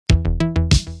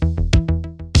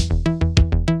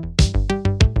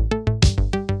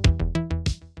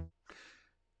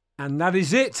And that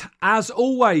is it. As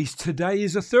always, today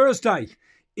is a Thursday.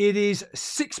 It is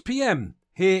 6 p.m.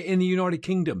 here in the United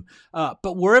Kingdom.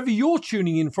 But wherever you're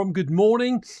tuning in from, good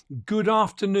morning, good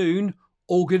afternoon,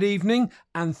 or good evening.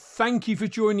 And thank you for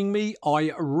joining me.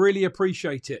 I really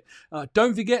appreciate it.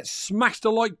 Don't forget, smash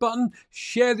the like button.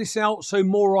 Share this out so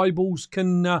more eyeballs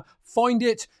can find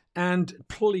it. And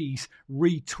please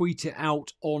retweet it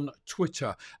out on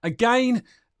Twitter. Again,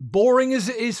 boring as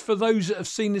it is for those that have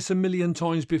seen this a million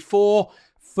times before,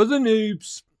 for the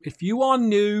noobs, if you are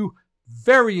new,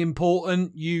 very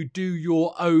important you do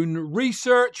your own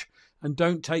research and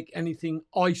don't take anything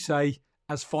I say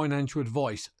as financial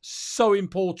advice. So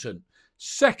important.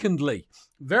 Secondly,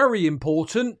 very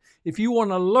important, if you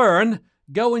want to learn,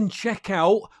 go and check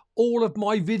out all of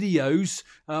my videos.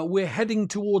 We're heading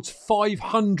towards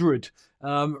 500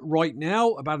 right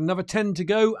now, about another 10 to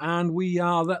go, and we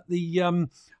are at the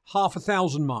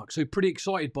 1,000 mark. So pretty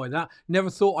excited by that. Never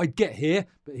thought I'd get here,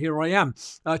 but here I am.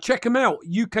 Check them out.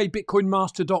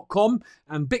 ukbitcoinmaster.com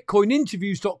and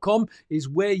bitcoininterviews.com is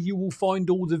where you will find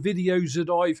all the videos that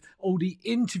all the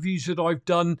interviews that I've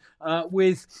done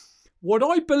with what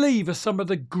I believe are some of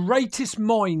the greatest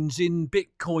minds in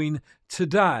Bitcoin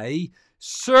today.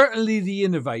 Certainly the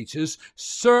innovators,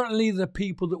 certainly the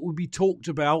people that will be talked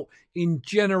about in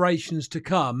generations to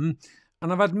come.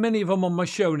 And I've had many of them on my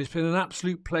show, and it's been an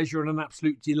absolute pleasure and an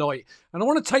absolute delight. And I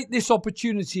want to take this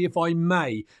opportunity, if I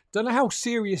may. Don't know how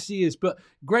serious he is, but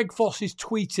Greg Foss is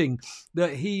tweeting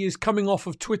that he is coming off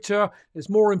of Twitter. There's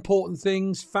more important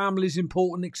things, family's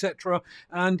important, etc.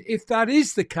 And if that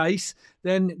is the case,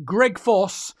 then Greg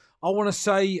Foss, I want to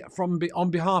say on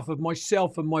behalf of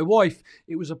myself and my wife,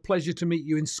 it was a pleasure to meet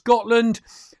you in Scotland.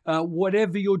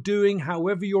 Whatever you're doing,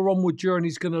 however your onward journey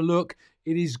is going to look,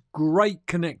 it is great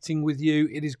connecting with you.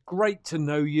 It is great to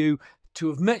know you, to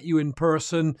have met you in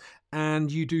person,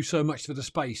 and you do so much for the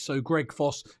space. So Greg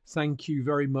Foss, thank you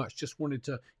very much. Just wanted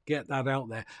to get that out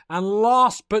there. And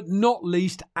last but not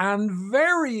least, and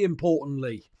very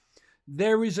importantly,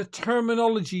 there is a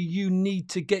terminology you need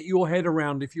to get your head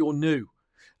around if you're new.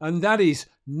 And that is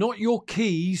not your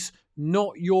keys,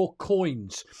 not your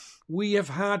coins. We have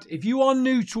had, if you are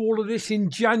new to all of this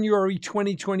in January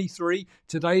 2023,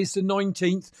 today is the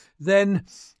 19th, then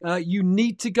you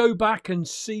need to go back and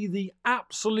see the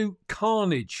absolute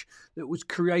carnage that was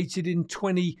created in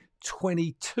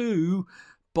 2022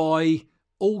 by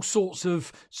all sorts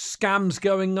of scams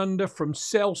going under, from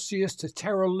Celsius to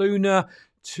Terra Luna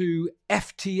to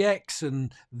FTX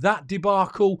and that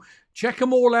debacle. Check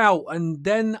them all out and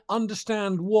then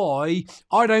understand why.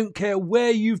 I don't care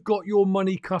where you've got your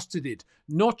money custodied,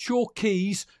 not your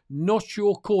keys, not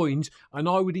your coins, and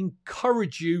I would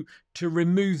encourage you to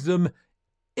remove them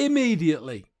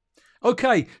immediately.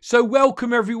 Okay, so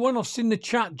welcome everyone. I've seen the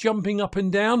chat jumping up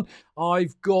and down.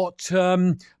 I've got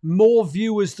more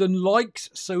viewers than likes,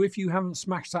 so if you haven't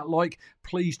smashed that like,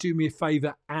 please do me a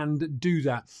favour and do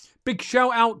that. Big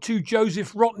shout out to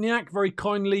Joseph Rotniak, very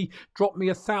kindly dropped me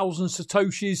 1,000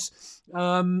 Satoshis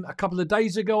a couple of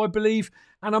days ago, I believe.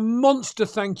 And a monster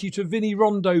thank you to Vinny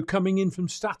Rondo coming in from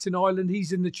Staten Island.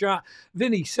 He's in the chat.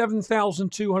 Vinny,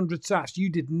 7,200 sats. You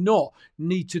did not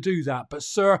need to do that. But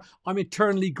sir, I'm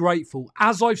eternally grateful.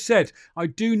 As I've said, I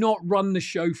do not run the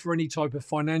show for any type of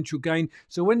financial gain.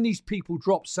 So when these people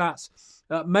drop sats,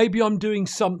 maybe I'm doing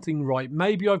something right.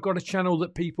 Maybe I've got a channel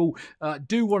that people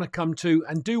do want to come to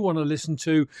and do want to listen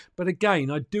to. But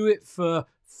again, I do it for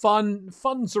fun.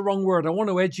 Fun's the wrong word. I want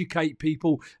to educate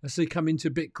people as they come into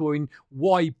Bitcoin.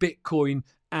 Why Bitcoin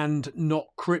and not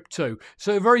crypto?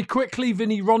 So very quickly,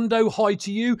 Vinny Rondo, hi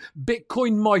to you.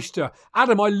 Bitcoin Meister.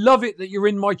 Adam, I love it that you're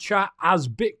in my chat as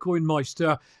Bitcoin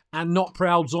Meister and not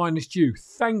Proud Zionist Jew.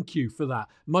 Thank you for that.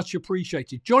 Much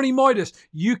appreciated. Johnny Midas,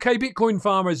 UK Bitcoin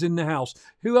farmers in the house.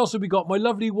 Who else have we got? My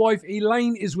lovely wife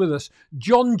Elaine is with us.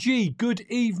 John G, good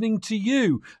evening to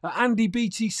you. Andy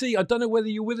BTC, I don't know whether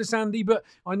you're with us, Andy, but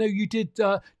I know you did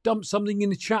dump something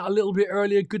in the chat a little bit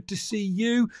earlier. Good to see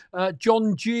you.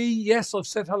 John G, yes, I've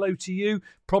said hello to you.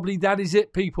 Probably that is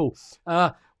it, people.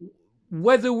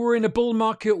 Whether we're in a bull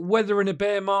market, whether in a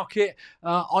bear market,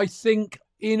 I think,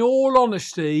 in all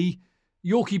honesty,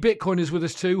 Yorkie Bitcoin is with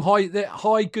us too.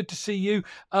 Hi, good to see you.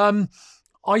 I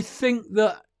think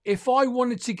that if I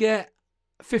wanted to get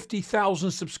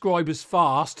 50,000 subscribers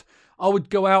fast, I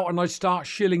would go out and I'd start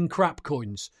shilling crap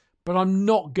coins. But I'm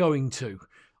not going to.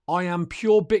 I am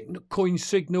pure Bitcoin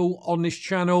signal on this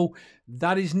channel.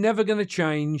 That is never going to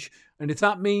change. And if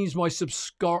that means my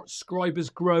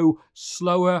subscribers grow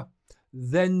slower,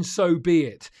 then so be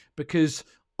it. Because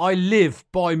I live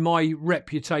by my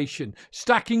reputation.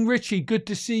 Stacking Richie, good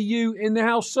to see you in the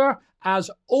house, sir, as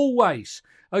always.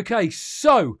 Okay,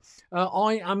 so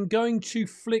I am going to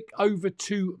flick over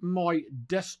to my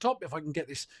desktop if I can get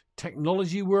this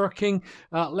technology working.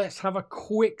 Let's have a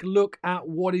quick look at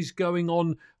what is going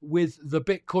on with the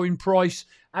Bitcoin price.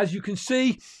 As you can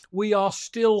see, we are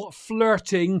still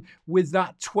flirting with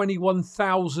that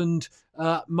 21,000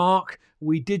 mark.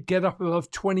 We did get up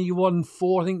above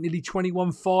 21.4, I think nearly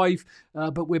 21.5,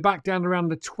 but we're back down around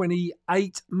the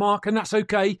 28 mark, and that's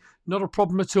okay. Not a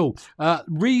problem at all.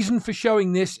 Reason for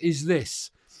showing this is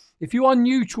this. If you are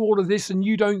new to all of this and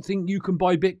you don't think you can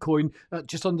buy Bitcoin at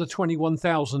just under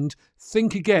 21,000,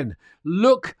 think again.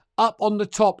 Look up on the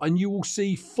top and you will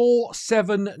see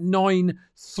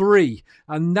 4793,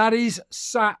 and that is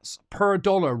sats per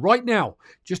dollar. Right now,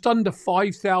 just under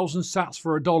 5,000 sats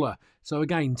for a dollar. So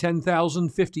again, 10,000,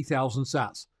 50,000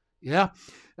 sats. Yeah.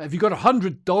 If you've got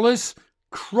 $100,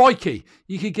 crikey,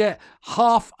 you could get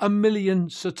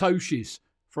 500,000 Satoshis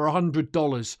for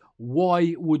 $100.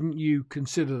 Why wouldn't you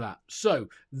consider that? So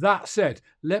that said,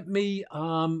 let me,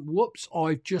 whoops,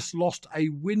 I've just lost a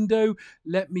window.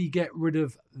 Let me get rid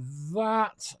of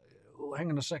that. Oh, hang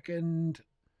on a second.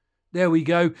 There we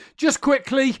go. Just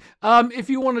quickly, if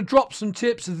you want to drop some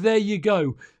tips, there you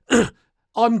go.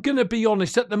 I'm going to be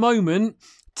honest, at the moment,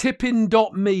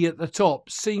 tippin.me at the top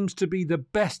seems to be the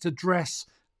best address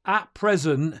at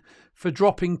present for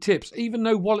dropping tips. Even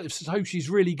though Wallet of Satoshi is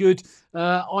really good,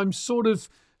 I'm sort of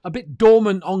a bit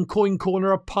dormant on Coin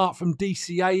Corner apart from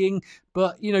DCAing,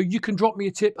 but you know, you can drop me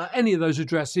a tip at any of those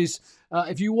addresses.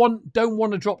 If you don't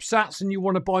want to drop sats and you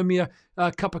want to buy me a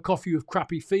cup of coffee with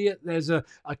crappy fiat, there's a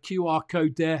QR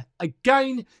code there.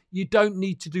 Again, you don't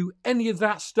need to do any of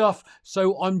that stuff,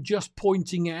 so I'm just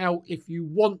pointing it out. If you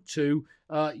want to,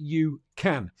 you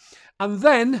can. And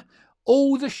then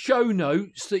all the show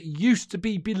notes that used to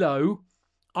be below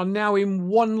are now in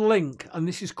one link, and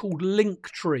this is called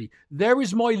Linktree. There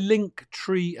is my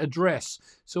Linktree address.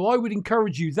 So I would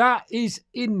encourage you, that is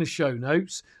in the show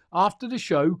notes. After the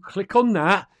show, click on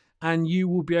that and you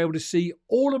will be able to see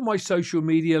all of my social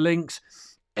media links,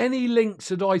 any links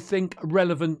that I think are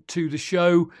relevant to the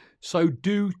show. So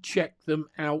do check them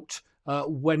out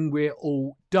when we're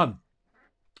all done.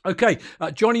 Okay,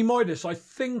 Johnny Midas, I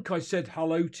think I said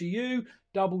hello to you.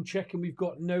 Double checking we've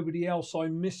got nobody else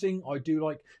I'm missing. I do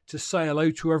like to say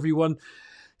hello to everyone.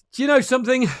 Do you know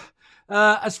something?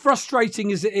 As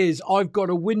frustrating as it is, I've got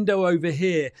a window over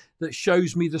here that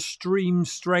shows me the stream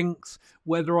strength,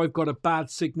 whether I've got a bad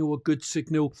signal or good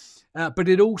signal, but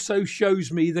it also shows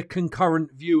me the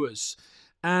concurrent viewers.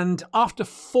 And after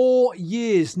 4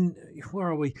 years, where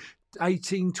are we?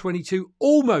 18, 22,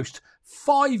 almost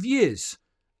 5 years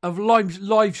of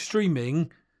live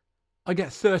streaming, I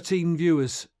get 13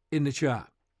 viewers in the chat.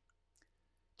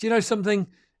 Do you know something?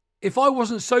 If I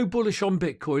wasn't so bullish on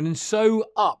Bitcoin and so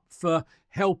up for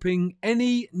helping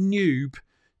any noob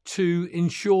to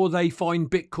ensure they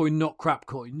find Bitcoin, not crap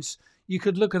coins, you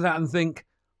could look at that and think,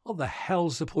 what the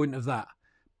hell's the point of that?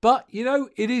 But, you know,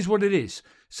 it is what it is.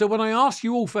 So when I ask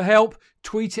you all for help,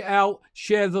 tweet it out,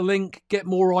 share the link, get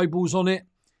more eyeballs on it.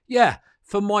 Yeah,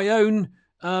 for my own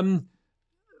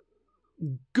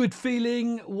good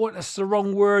feeling, what's the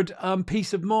wrong word?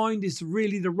 Peace of mind is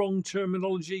really the wrong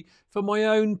terminology. For my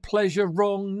own pleasure,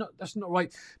 wrong. No, that's not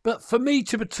right. But for me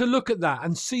to look at that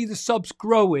and see the subs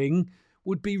growing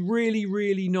would be really,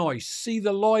 really nice. See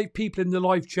the live people in the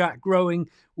live chat growing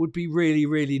would be really,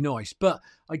 really nice. But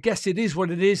I guess it is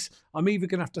what it is. I'm either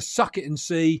going to have to suck it and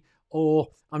see, or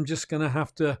I'm just going to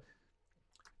have to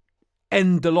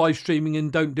end the live streaming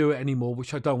and don't do it anymore,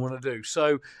 which I don't want to do.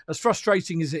 So as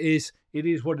frustrating as it is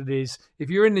what it is. If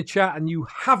you're in the chat and you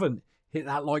haven't hit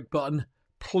that like button,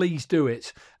 please do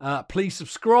it. Please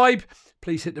subscribe.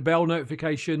 Please hit the bell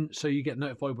notification so you get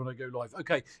notified when I go live.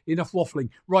 Okay, enough waffling.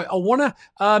 Right, I want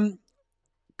to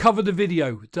cover the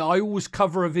video. I always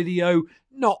cover a video,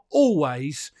 not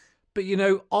always, but you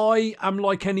know, I am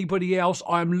like anybody else.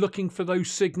 I'm looking for those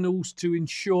signals to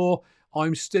ensure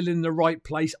I'm still in the right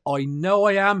place. I know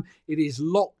I am. It is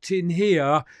locked in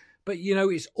here. But, you know,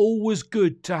 it's always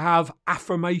good to have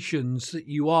affirmations that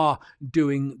you are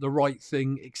doing the right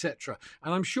thing, etc.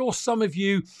 And I'm sure some of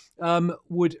you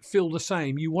would feel the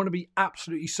same. You want to be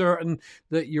absolutely certain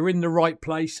that you're in the right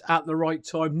place at the right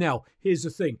time. Now, here's the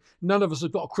thing. None of us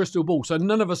have got a crystal ball, so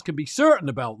none of us can be certain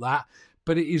about that.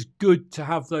 But it is good to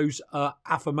have those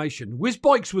affirmations.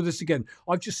 Whizbike's with us again.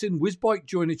 I've just seen Whizbike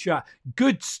join the chat.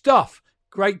 Good stuff.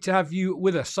 Great to have you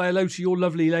with us. Say hello to your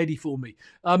lovely lady for me.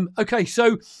 Okay,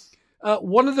 so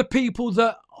one of the people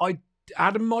that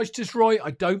Adam Meister's right,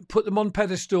 I don't put them on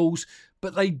pedestals,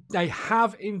 but they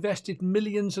have invested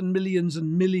millions and millions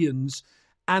and millions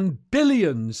and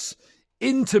billions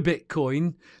into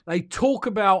Bitcoin. They talk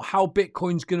about how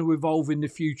Bitcoin's going to evolve in the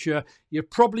future. You've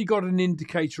probably got an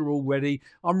indicator already.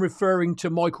 I'm referring to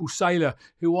Michael Saylor,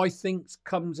 who I think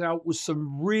comes out with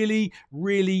some really,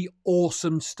 really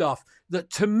awesome stuff that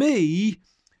to me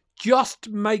just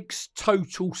makes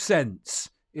total sense,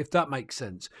 if that makes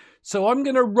sense. So I'm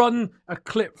going to run a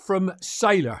clip from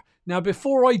Saylor. Now,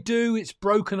 before I do, it's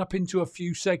broken up into a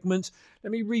few segments.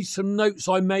 Let me read some notes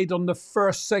I made on the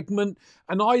first segment.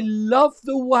 And I love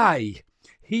the way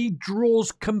he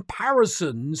draws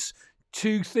comparisons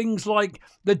to things like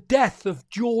the death of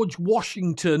George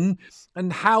Washington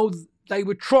and how they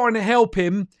were trying to help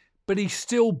him, but he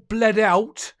still bled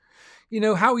out. You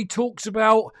know, how he talks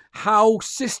about how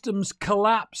systems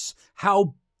collapse,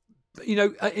 how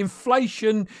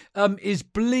inflation is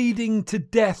bleeding to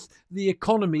death the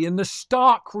economy, and the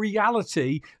stark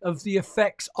reality of the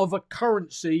effects of a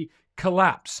currency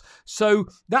collapse. So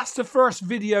that's the first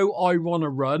video I want to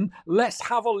run. Let's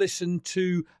have a listen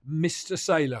to Mr.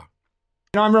 Saylor.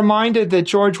 I'm reminded that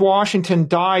George Washington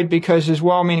died because his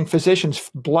well-meaning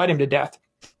physicians bled him to death.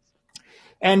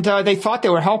 And they thought they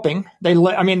were helping.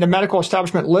 The medical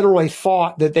establishment literally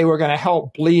thought that they were going to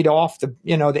help bleed off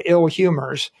the ill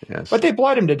humors, yes. But they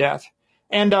bled him to death.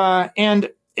 And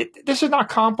this is not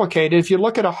complicated. If you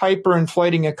look at a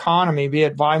hyperinflating economy, be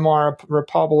it Weimar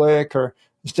Republic or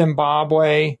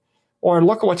Zimbabwe, or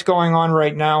look at what's going on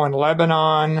right now in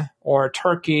Lebanon or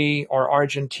Turkey or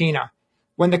Argentina.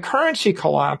 When the currency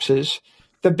collapses,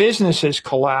 the businesses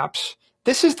collapse.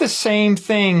 This is the same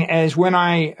thing as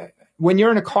when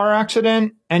you're in a car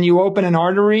accident and you open an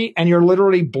artery and you're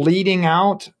literally bleeding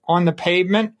out on the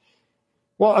pavement.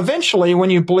 Well, eventually when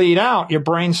you bleed out, your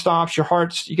brain stops, you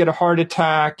get a heart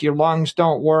attack, your lungs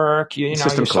don't work, you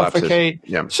suffocate.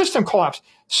 Yeah. System collapse.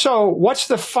 So what's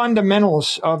the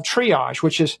fundamentals of triage,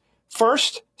 which is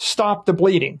first, stop the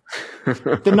bleeding.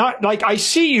 I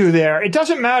see you there. It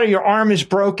doesn't matter your arm is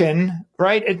broken,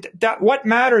 right? What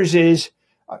matters is,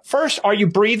 first, are you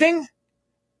breathing?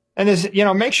 And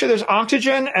make sure there's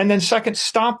oxygen. And then second,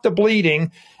 stop the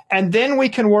bleeding. And then we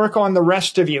can work on the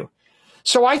rest of you.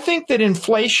 So I think that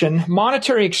inflation,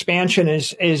 monetary expansion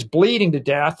is bleeding to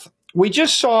death. We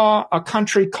just saw a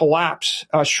country collapse,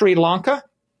 Sri Lanka.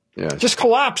 Yes. Just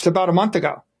collapsed about a month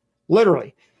ago,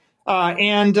 literally.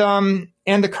 And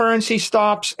the currency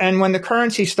stops. And when the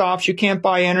currency stops, you can't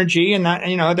buy energy. And that,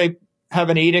 they have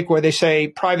an edict where they say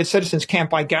private citizens can't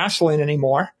buy gasoline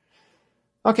anymore.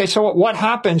 Okay, so what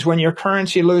happens when your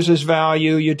currency loses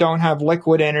value? You don't have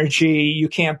liquid energy. You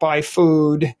can't buy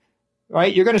food,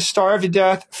 right? You're going to starve to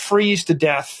death, freeze to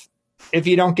death if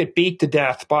you don't get beat to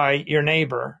death by your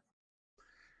neighbor.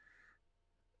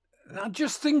 Now,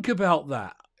 just think about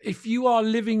that. If you are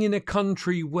living in a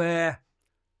country where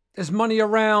there's money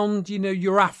around,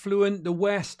 you're affluent, the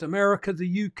West, America,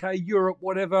 the UK, Europe,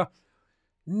 whatever,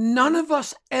 none of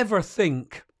us ever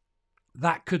think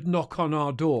that could knock on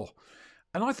our door.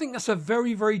 And I think that's a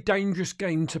very, very dangerous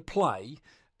game to play.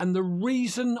 And the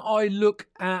reason I look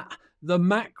at the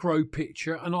macro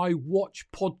picture and I watch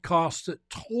podcasts that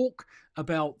talk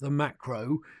about the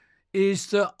macro is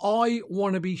that I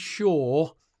want to be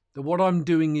sure that what I'm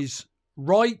doing is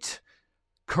right,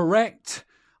 correct.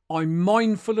 I'm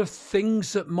mindful of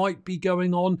things that might be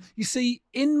going on. You see,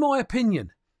 in my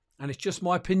opinion, and it's just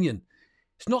my opinion,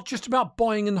 it's not just about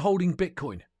buying and holding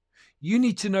Bitcoin. You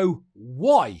need to know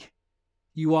why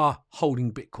you are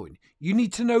holding Bitcoin. You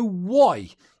need to know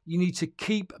why you need to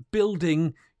keep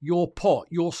building your pot,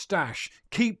 your stash.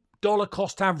 Keep dollar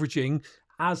cost averaging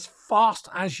as fast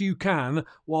as you can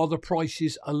while the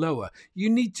prices are lower. You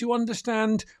need to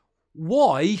understand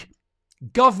why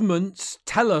governments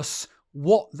tell us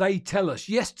what they tell us.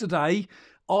 Yesterday,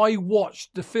 I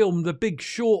watched the film The Big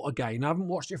Short again. I haven't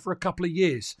watched it for a couple of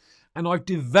years. And I've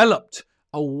developed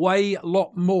a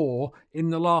lot more in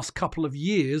the last couple of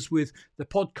years with the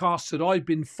podcasts that I've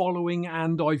been following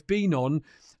and I've been on.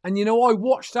 And, I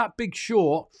watched that Big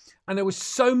Short and there was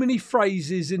so many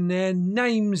phrases in there,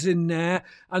 names in there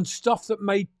and stuff that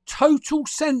made total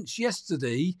sense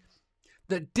yesterday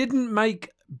that didn't make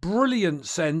brilliant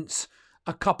sense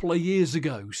a couple of years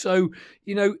ago. So,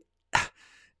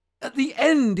 at the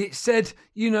end it said,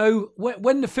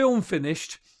 when the film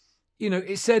finished,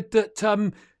 it said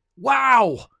that,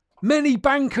 wow, many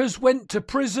bankers went to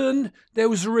prison. There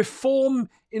was a reform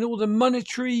in all the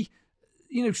monetary,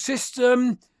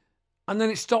 system. And then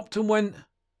it stopped and went,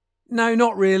 no,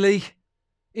 not really.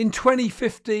 In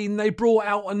 2015, they brought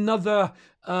out another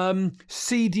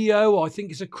CDO, I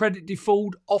think it's a credit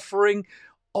default offering,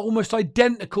 almost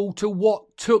identical to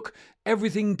what took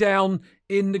everything down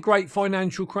in the great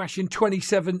financial crash in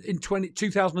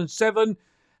 2007.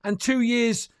 And 2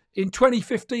 years in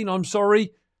 2015, I'm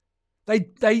sorry,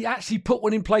 they actually put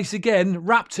one in place again,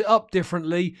 wrapped it up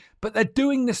differently, but they're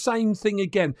doing the same thing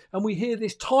again. And we hear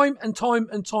this time and time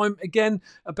and time again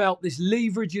about this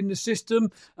leverage in the system,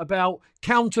 about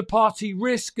counterparty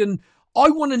risk. And I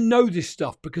want to know this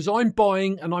stuff because I'm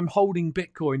buying and I'm holding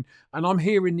Bitcoin and I'm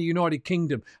here in the United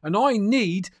Kingdom. And I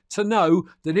need to know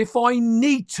that if I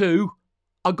need to,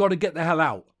 I've got to get the hell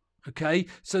out. Okay,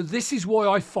 so this is why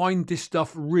I find this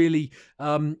stuff really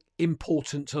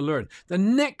important to learn. The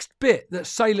next bit that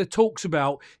Saylor talks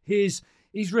about is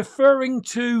he's referring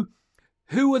to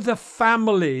who are the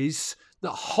families that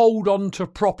hold on to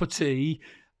property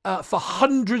for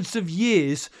hundreds of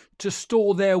years to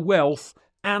store their wealth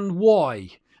and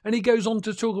why. And he goes on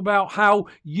to talk about how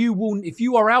you will, if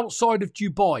you are outside of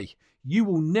Dubai, you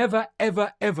will never,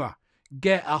 ever, ever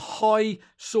get a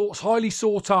highly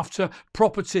sought after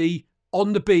property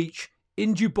on the beach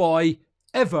in Dubai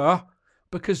ever,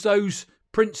 because those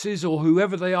princes or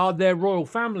whoever they are, their royal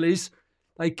families,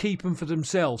 they keep them for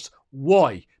themselves.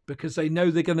 Why? Because they know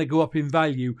they're going to go up in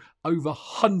value over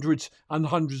hundreds and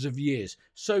hundreds of years.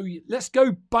 So let's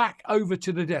go back over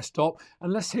to the desktop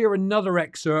and let's hear another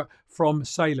excerpt from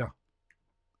Saylor.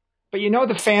 But you know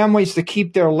the families that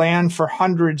keep their land for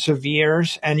hundreds of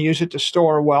years and use it to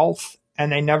store wealth,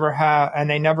 and they never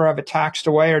have it taxed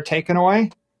away or taken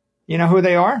away? You know who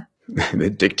they are?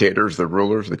 The dictators, the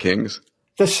rulers, the kings?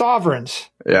 The sovereigns.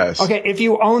 Yes. Okay, if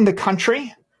you own the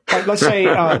country, like let's say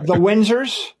the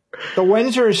Windsors,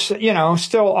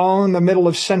 still own the middle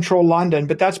of central London,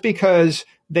 but that's because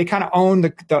they kind of own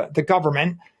the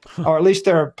government, or at least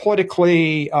they're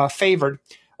politically favored.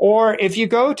 Or if you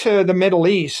go to the Middle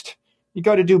East, you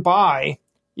go to Dubai,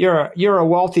 you're a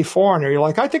wealthy foreigner. You're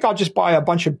like, I think I'll just buy a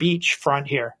bunch of beachfront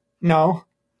here. No,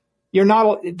 you're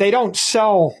not. They don't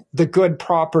sell the good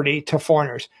property to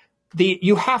foreigners.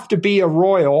 You have to be a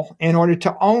royal in order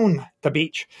to own the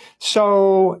beach.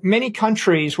 So many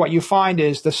countries, what you find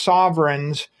is the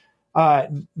sovereigns,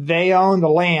 they own the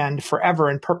land forever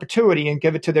in perpetuity and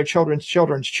give it to their children's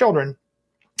children's children.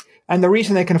 And the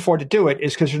reason they can afford to do it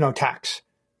is because there's no tax,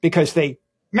 because they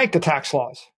make the tax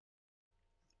laws.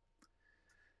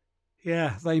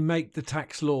 Yeah, they make the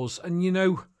tax laws. And,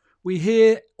 we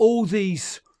hear all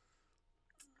these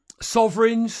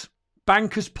sovereigns,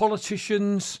 bankers,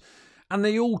 politicians, and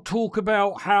they all talk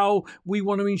about how we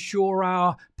want to ensure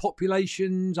our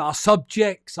populations, our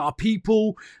subjects, our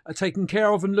people are taken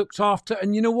care of and looked after.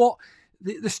 And you know what?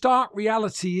 The stark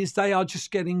reality is they are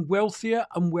just getting wealthier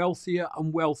and wealthier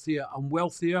and wealthier and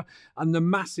wealthier. And the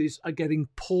masses are getting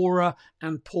poorer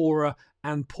and poorer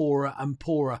and poorer and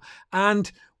poorer.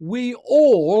 And we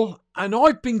all, and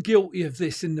I've been guilty of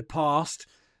this in the past,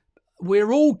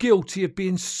 we're all guilty of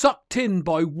being sucked in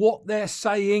by what they're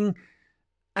saying.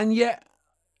 And yet,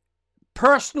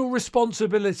 personal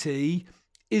responsibility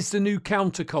is the new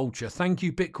counterculture. Thank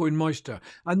you, Bitcoin Meister.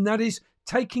 And that is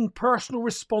taking personal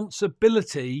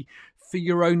responsibility for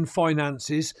your own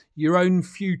finances, your own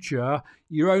future,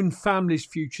 your own family's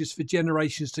futures for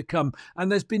generations to come. And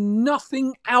there's been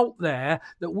nothing out there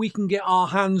that we can get our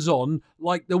hands on,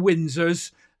 like the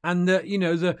Windsors and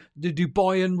the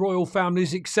Dubaian royal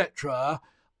families, etc.,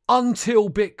 until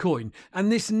Bitcoin.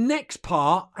 And this next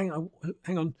part, hang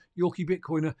on, Yorkie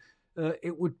Bitcoiner,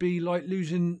 it would be like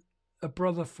losing a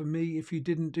brother for me if you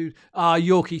didn't do...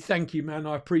 Yorkie, thank you, man.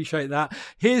 I appreciate that.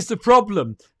 Here's the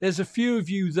problem. There's a few of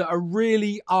you that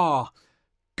really are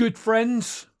good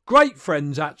friends, great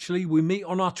friends, actually. We meet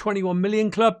on our 21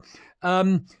 million club,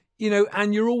 and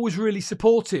you're always really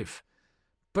supportive.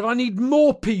 But I need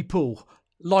more people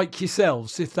like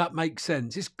yourselves, if that makes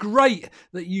sense. It's great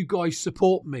that you guys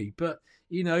support me, but,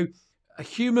 a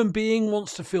human being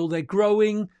wants to feel they're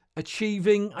growing,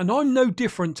 achieving, and I'm no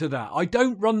different to that. I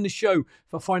don't run the show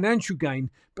for financial gain,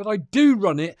 but I do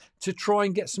run it to try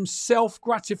and get some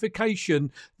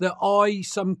self-gratification that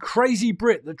some crazy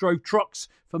Brit that drove trucks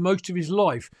for most of his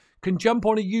life, can jump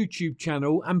on a YouTube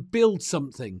channel and build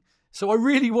something. So I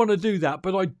really want to do that,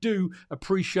 but I do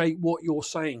appreciate what you're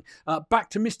saying. Back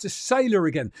to Mr. Saylor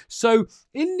again. So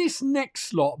in this next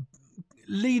slot,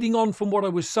 leading on from what I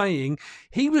was saying,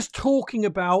 he was talking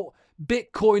about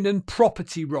Bitcoin and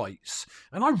property rights.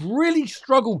 And I've really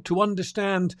struggled to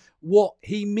understand what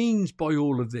he means by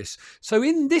all of this. So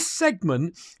in this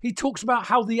segment, he talks about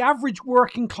how the average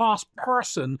working class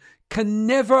person can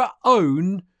never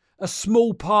own a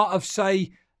small part of,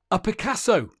 say, a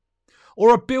Picasso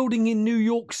or a building in New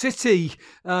York City,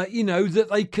 that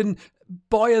they can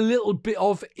buy a little bit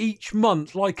of each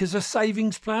month, like as a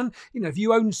savings plan. You know, if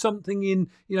you own something in,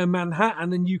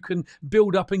 Manhattan, and you can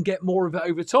build up and get more of it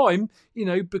over time,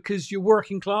 because you're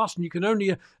working class and you can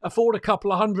only afford a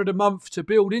couple of hundred a month to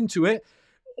build into it.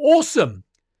 Awesome.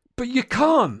 But you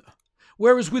can't.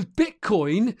 Whereas with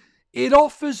Bitcoin, it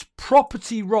offers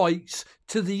property rights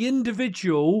to the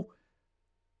individual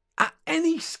at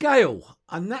any scale.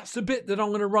 And that's the bit that I'm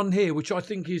going to run here, which I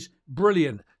think is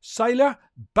brilliant. Sailor,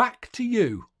 back to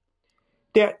you.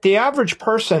 The average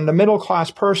person, the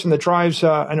middle-class person that drives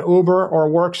an Uber or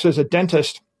works as a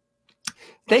dentist,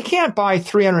 they can't buy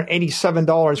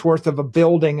 $387 worth of a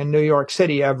building in New York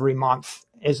City every month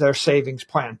as their savings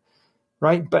plan,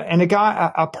 right? And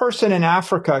a person in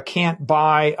Africa can't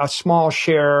buy a small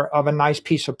share of a nice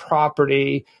piece of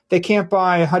property. They can't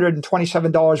buy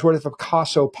 $127 worth of a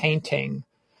Picasso painting.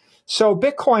 So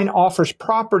Bitcoin offers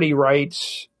property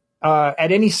rights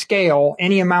at any scale,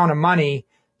 any amount of money,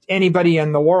 anybody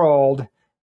in the world.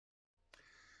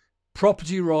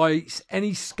 Property rights,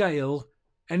 any scale,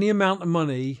 any amount of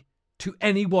money to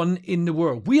anyone in the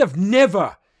world. We have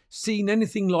never seen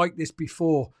anything like this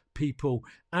before, people.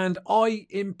 And I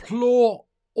implore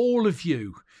all of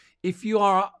you, if you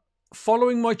are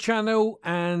following my channel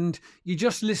and you're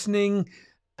just listening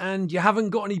and you haven't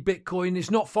got any Bitcoin,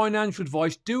 it's not financial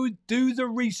advice, do the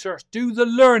research, do the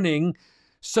learning,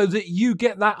 so that you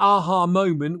get that aha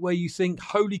moment where you think,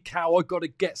 holy cow, I got to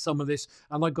get some of this,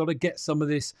 and I got to get some of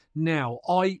this now.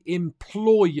 I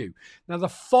implore you. Now, the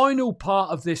final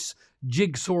part of this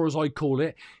jigsaw, as I call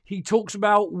it, he talks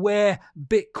about where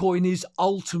Bitcoin is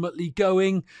ultimately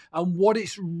going and what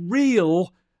its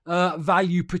real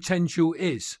value potential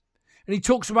is. And he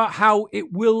talks about how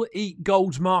it will eat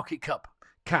gold's market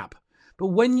cap. But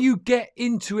when you get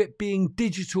into it being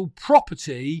digital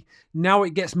property, now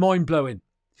it gets mind-blowing.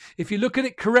 If you look at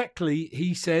it correctly,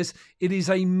 he says it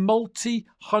is a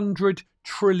multi-hundred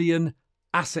trillion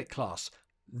asset class.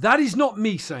 That is not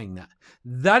me saying that.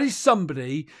 That is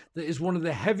somebody that is one of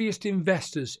the heaviest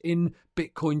investors in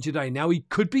Bitcoin today. Now, he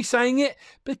could be saying it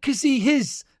because he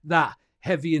is that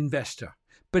heavy investor.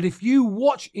 But if you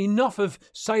watch enough of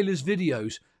Sailor's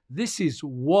videos, this is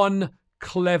one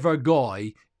clever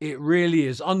guy. It really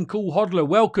is. Uncle Hodler,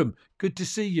 welcome. Good to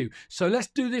see you. So let's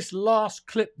do this last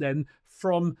clip then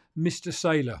from Mr.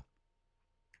 Sailor.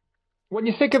 When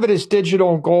you think of it as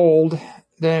digital gold,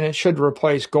 then it should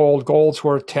replace gold. Gold's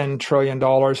worth $10 trillion,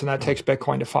 and that takes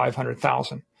Bitcoin to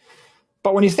 500,000.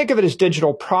 But when you think of it as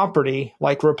digital property,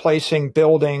 like replacing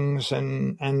buildings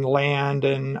and land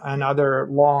and other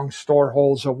long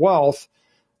storeholds of wealth,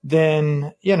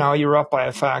 then, you're up by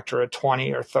a factor of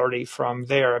 20 or 30 from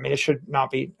there. I mean, it should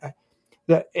not be,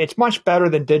 it's much better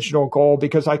than digital gold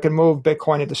because I can move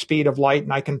Bitcoin at the speed of light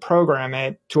and I can program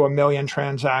it to 1 million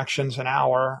transactions an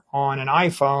hour on an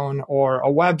iPhone or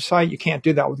a website. You can't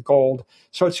do that with gold.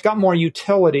 So it's got more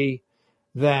utility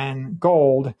than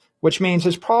gold, which means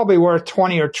it's probably worth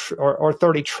 20 or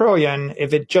 30 trillion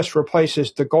if it just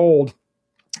replaces the gold.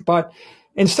 But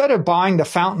instead of buying the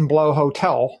Fontainebleau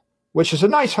Hotel, which is a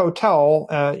nice hotel,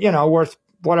 worth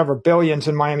whatever billions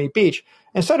in Miami Beach,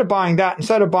 instead of buying that,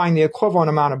 instead of buying the equivalent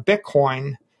amount of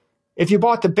Bitcoin, if you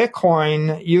bought the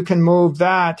Bitcoin, you can move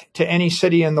that to any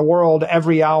city in the world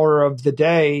every hour of the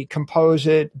day, compose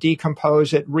it,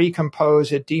 decompose it,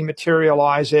 recompose it,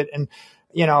 dematerialize it. And,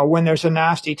 when there's a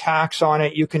nasty tax on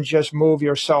it, you can just move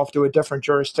yourself to a different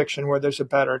jurisdiction where there's a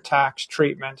better tax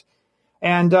treatment.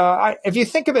 And if you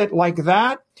think of it like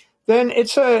that, then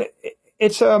it's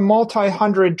a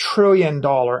multi-hundred trillion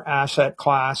dollar asset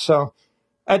class. So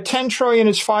at 10 trillion,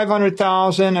 it's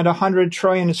 500,000. At 100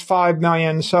 trillion, it's 5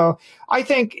 million. So I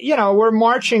think, we're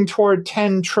marching toward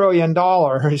 $10 trillion,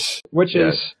 which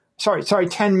is,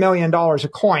 $10 million a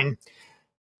coin.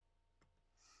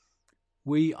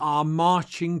 We are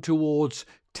marching towards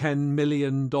 $10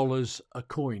 million a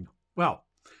coin. Well,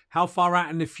 how far out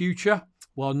in the future?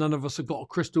 Well, none of us have got a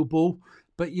crystal ball.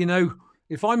 But,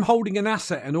 if I'm holding an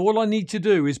asset and all I need to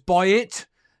do is buy it,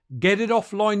 get it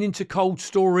offline into cold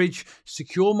storage,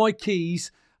 secure my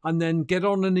keys, and then get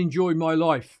on and enjoy my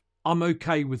life, I'm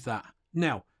okay with that.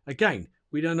 Now, again,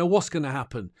 we don't know what's going to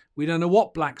happen. We don't know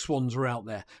what black swans are out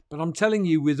there. But I'm telling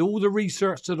you, with all the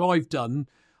research that I've done,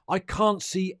 I can't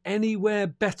see anywhere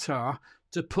better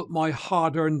to put my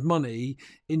hard-earned money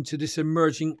into this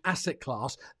emerging asset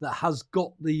class that has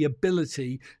got the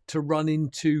ability to run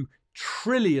into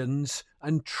trillions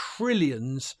and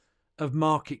trillions of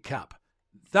market cap.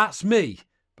 That's me.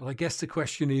 But I guess the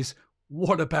question is,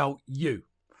 what about you?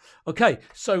 Okay,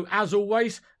 so as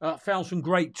always, found some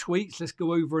great tweets. Let's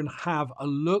go over and have a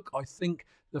look. I think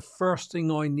the first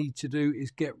thing I need to do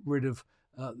is get rid of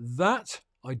That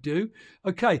I do.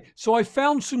 Okay, so I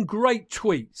found some great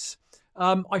tweets.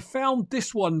 I found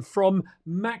this one from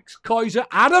Max Kaiser.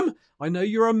 Adam, I know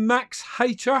you're a Max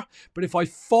hater, but if I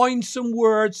find some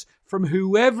words from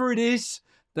whoever it is,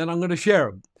 then I'm going to share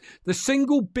them. The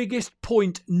single biggest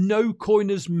point no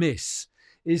coiners miss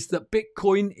is that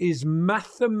Bitcoin is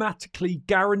mathematically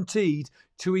guaranteed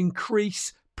to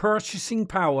increase purchasing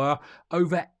power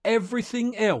over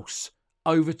everything else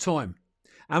over time.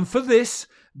 And for this,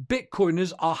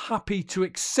 Bitcoiners are happy to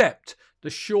accept the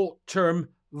short-term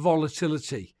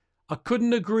volatility. I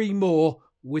couldn't agree more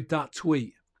with that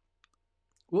tweet.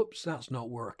 Whoops, that's not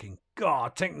working.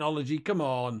 God, technology, come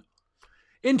on.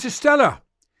 Interstellar.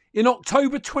 In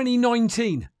October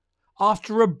 2019,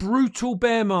 after a brutal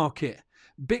bear market,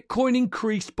 Bitcoin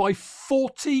increased by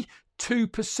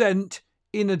 42%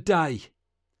 in a day.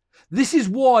 This is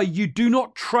why you do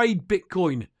not trade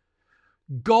Bitcoin.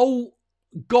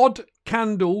 God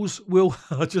candles will,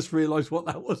 I just realized what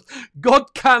that was.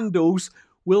 God candles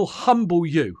will humble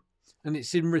you. And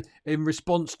it's in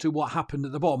response to what happened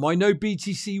at the bottom. I know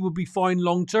BTC will be fine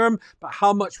long term, but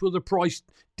how much will the price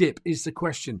dip is the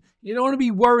question. You don't want to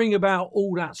be worrying about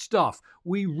all that stuff.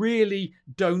 We really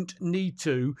don't need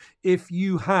to if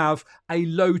you have a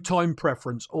low time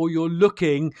preference or you're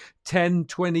looking 10,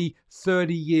 20,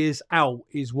 30 years out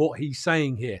is what he's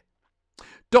saying here.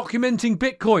 Documenting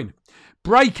Bitcoin.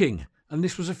 Breaking. And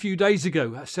this was a few days ago,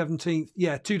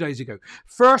 17th, 2 days ago.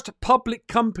 First public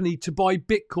company to buy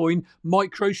Bitcoin,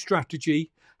 MicroStrategy,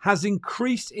 has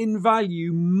increased in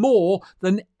value more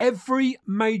than every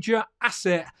major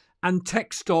asset and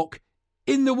tech stock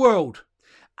in the world.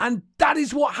 And that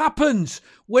is what happens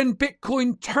when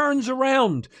Bitcoin turns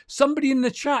around. Somebody in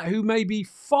the chat who may be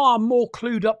far more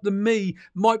clued up than me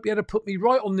might be able to put me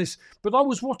right on this. But I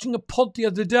was watching a pod the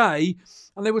other day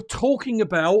and they were talking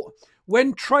about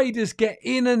when traders get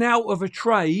in and out of a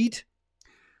trade,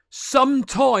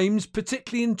 sometimes,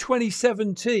 particularly in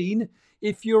 2017,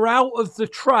 if you're out of the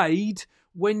trade,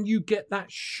 when you get that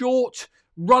short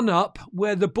run up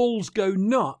where the bulls go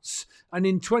nuts, and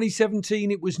in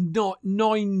 2017 it was not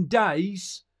 9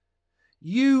 days,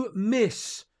 you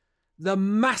miss the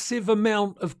massive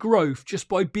amount of growth just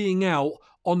by being out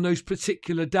on those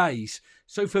particular days.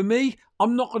 So for me,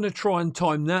 I'm not going to try and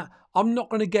time that. I'm not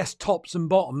going to guess tops and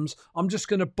bottoms. I'm just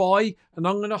going to buy and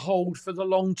I'm going to hold for the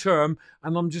long term.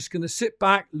 And I'm just going to sit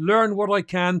back, learn what I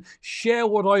can, share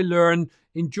what I learn,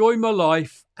 enjoy my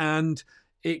life. And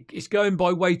it's going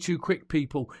by way too quick,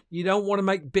 people. You don't want to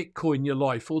make Bitcoin your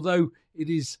life, although it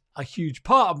is a huge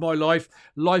part of my life.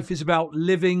 Life is about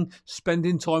living,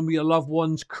 spending time with your loved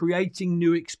ones, creating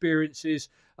new experiences,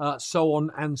 so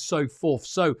on and so forth.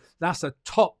 So that's a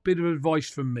top bit of advice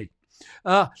from me.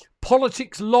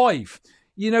 Politics Live.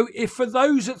 You know, if for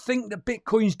those that think that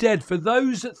Bitcoin's dead, for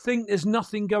those that think there's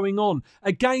nothing going on,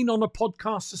 again on a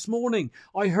podcast this morning,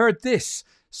 I heard this.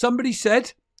 Somebody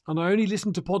said, and I only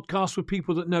listen to podcasts with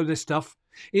people that know this stuff,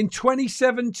 in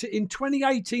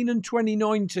 2018 and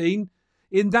 2019,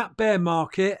 in that bear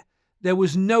market, there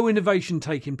was no innovation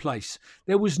taking place.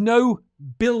 There was no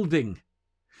building.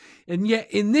 And yet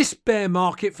in this bear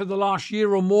market for the last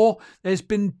year or more, there's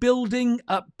been building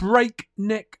at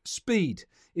breakneck speed.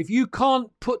 If you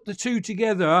can't put the two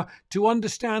together to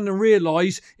understand and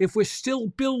realize if we're still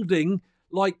building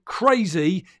like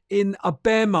crazy in a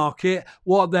bear market,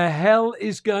 what the hell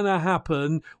is going to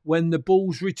happen when the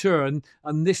bulls return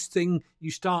and this thing,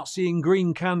 you start seeing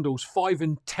green candles, 5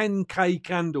 and 10K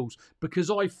candles,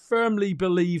 because I firmly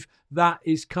believe that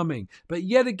is coming. But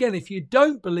yet again, if you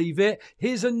don't believe it,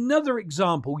 here's another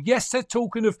example. Yes, they're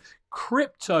talking of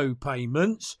crypto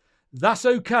payments. That's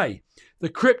okay. The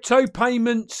crypto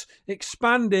payments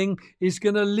expanding is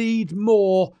going to lead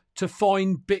more to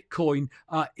find Bitcoin,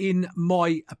 in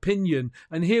my opinion.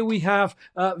 And here we have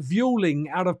Vueling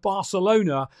out of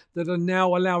Barcelona that are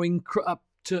now allowing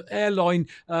to airline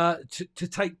to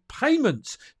take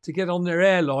payments to get on their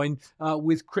airline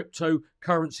with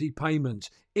cryptocurrency payments.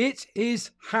 It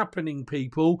is happening,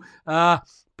 people.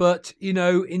 But, you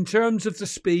know, in terms of the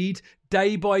speed,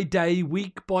 day by day,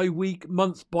 week by week,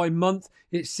 month by month,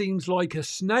 it seems like a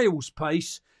snail's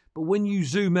pace. But when you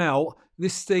zoom out,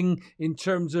 this thing in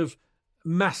terms of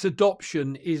mass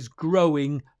adoption is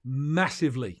growing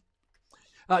massively.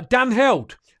 Dan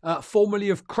Held, formerly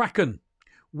of Kraken.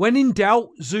 When in doubt,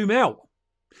 zoom out.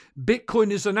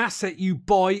 Bitcoin is an asset you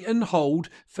buy and hold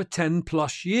for 10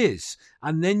 plus years,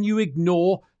 and then you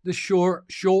ignore the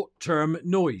short-term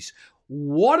noise.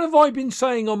 What have I been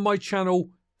saying on my channel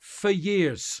for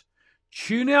years?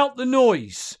 Tune out the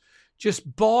noise.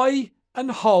 Just buy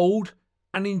and hold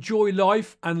and enjoy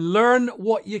life and learn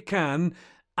what you can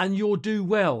and you'll do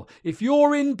well. If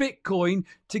you're in Bitcoin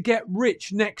to get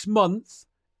rich next month,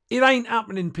 it ain't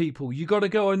happening, people. You got to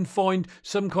go and find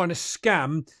some kind of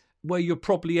scam where you'll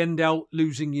probably end out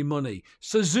losing your money.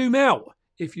 So zoom out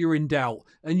if you're in doubt,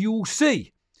 and you will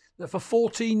see that for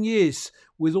 14 years,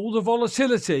 with all the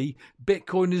volatility,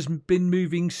 Bitcoin has been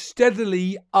moving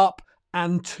steadily up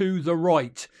and to the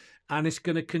right. And it's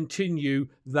going to continue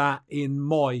that, in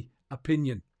my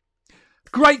opinion.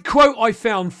 Great quote I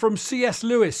found from C.S.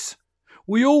 Lewis.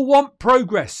 We all want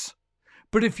progress,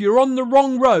 but if you're on the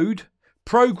wrong road,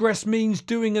 progress means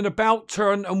doing an about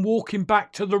turn and walking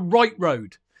back to the right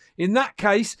road. In that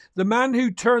case, the man who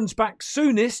turns back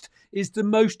soonest is the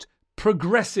most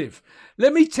progressive.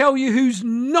 Let me tell you who's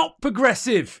not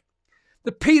progressive.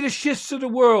 The Peter Schiffs of the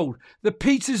world, the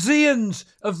Peter Zians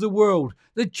of the world,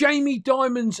 the Jamie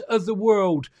Dimons of the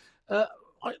world.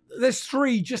 There's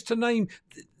three just to name.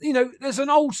 There's an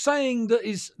old saying that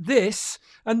is this,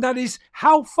 and that is,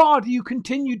 how far do you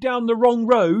continue down the wrong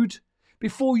road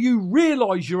before you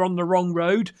realise you're on the wrong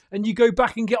road and you go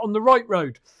back and get on the right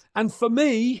road? And for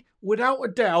me, without a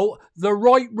doubt, the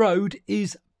right road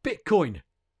is Bitcoin.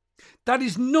 That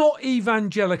is not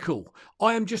evangelical.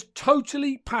 I am just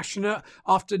totally passionate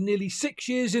after nearly 6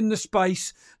 years in the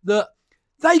space that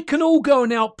they can all go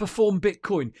and outperform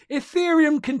Bitcoin.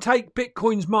 Ethereum can take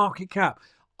Bitcoin's market cap.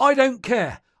 I don't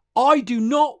care. I do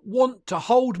not want to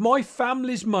hold my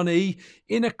family's money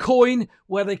in a coin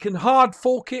where they can hard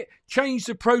fork it, change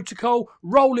the protocol,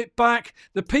 roll it back.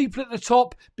 The people at the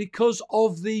top, because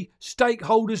of the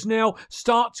stakeholders now,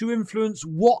 start to influence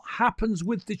what happens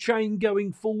with the chain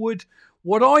going forward.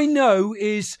 What I know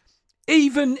is,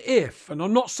 even if, and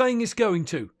I'm not saying it's going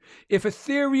to, if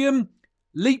Ethereum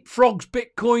leapfrogs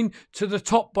Bitcoin to the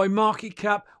top by market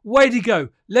cap, way to go.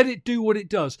 Let it do what it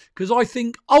does. Because I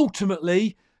think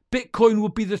ultimately Bitcoin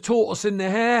would be the tortoise in the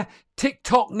hare.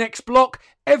 TikTok next block.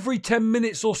 Every 10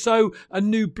 minutes or so, a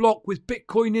new block with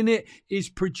Bitcoin in it is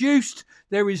produced.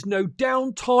 There is no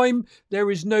downtime.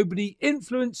 There is nobody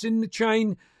influencing the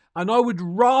chain. And I would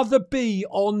rather be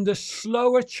on the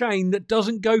slower chain that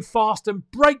doesn't go fast and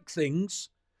break things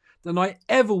than I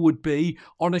ever would be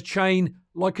on a chain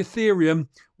like Ethereum,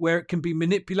 where it can be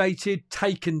manipulated,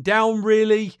 taken down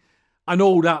really, and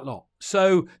all that lot.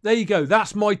 So there you go.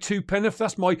 That's my 2 penneth.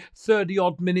 That's my 30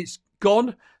 odd minutes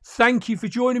gone. Thank you for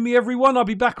joining me, everyone. I'll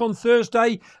be back on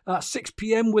Thursday at 6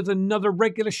 p.m. with another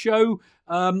regular show.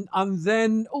 And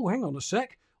then, hang on a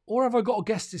sec. Or have I got a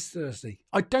guest this Thursday?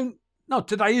 No,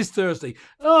 today is Thursday.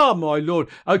 Oh, my Lord.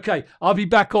 Okay, I'll be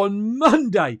back on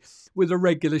Monday with a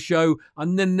regular show.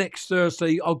 And then next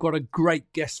Thursday, I've got a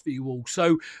great guest for you all.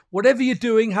 So whatever you're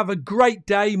doing, have a great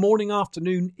day, morning,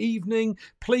 afternoon, evening.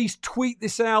 Please tweet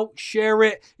this out, share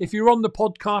it. If you're on the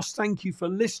podcast, thank you for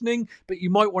listening. But you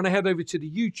might want to head over to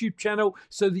the YouTube channel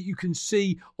so that you can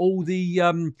see all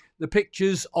the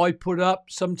pictures I put up.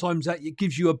 Sometimes that it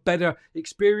gives you a better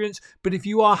experience. But if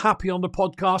you are happy on the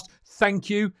podcast, thank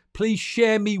you. Please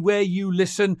share me where you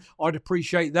listen. I'd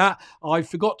appreciate that. I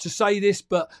forgot to say this,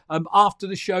 but after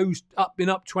the show's been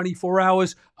up 24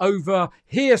 hours, over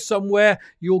here somewhere,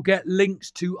 you'll get links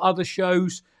to other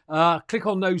shows. Click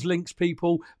on those links,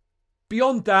 people.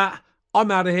 Beyond that,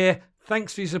 I'm out of here.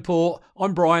 Thanks for your support.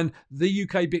 I'm Brian, the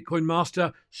UK Bitcoin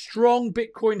Master. Strong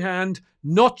Bitcoin hand,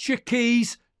 not your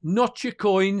keys, not your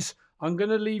coins. I'm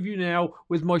going to leave you now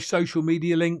with my social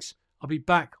media links. I'll be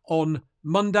back on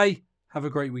Monday. Have a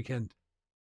great weekend.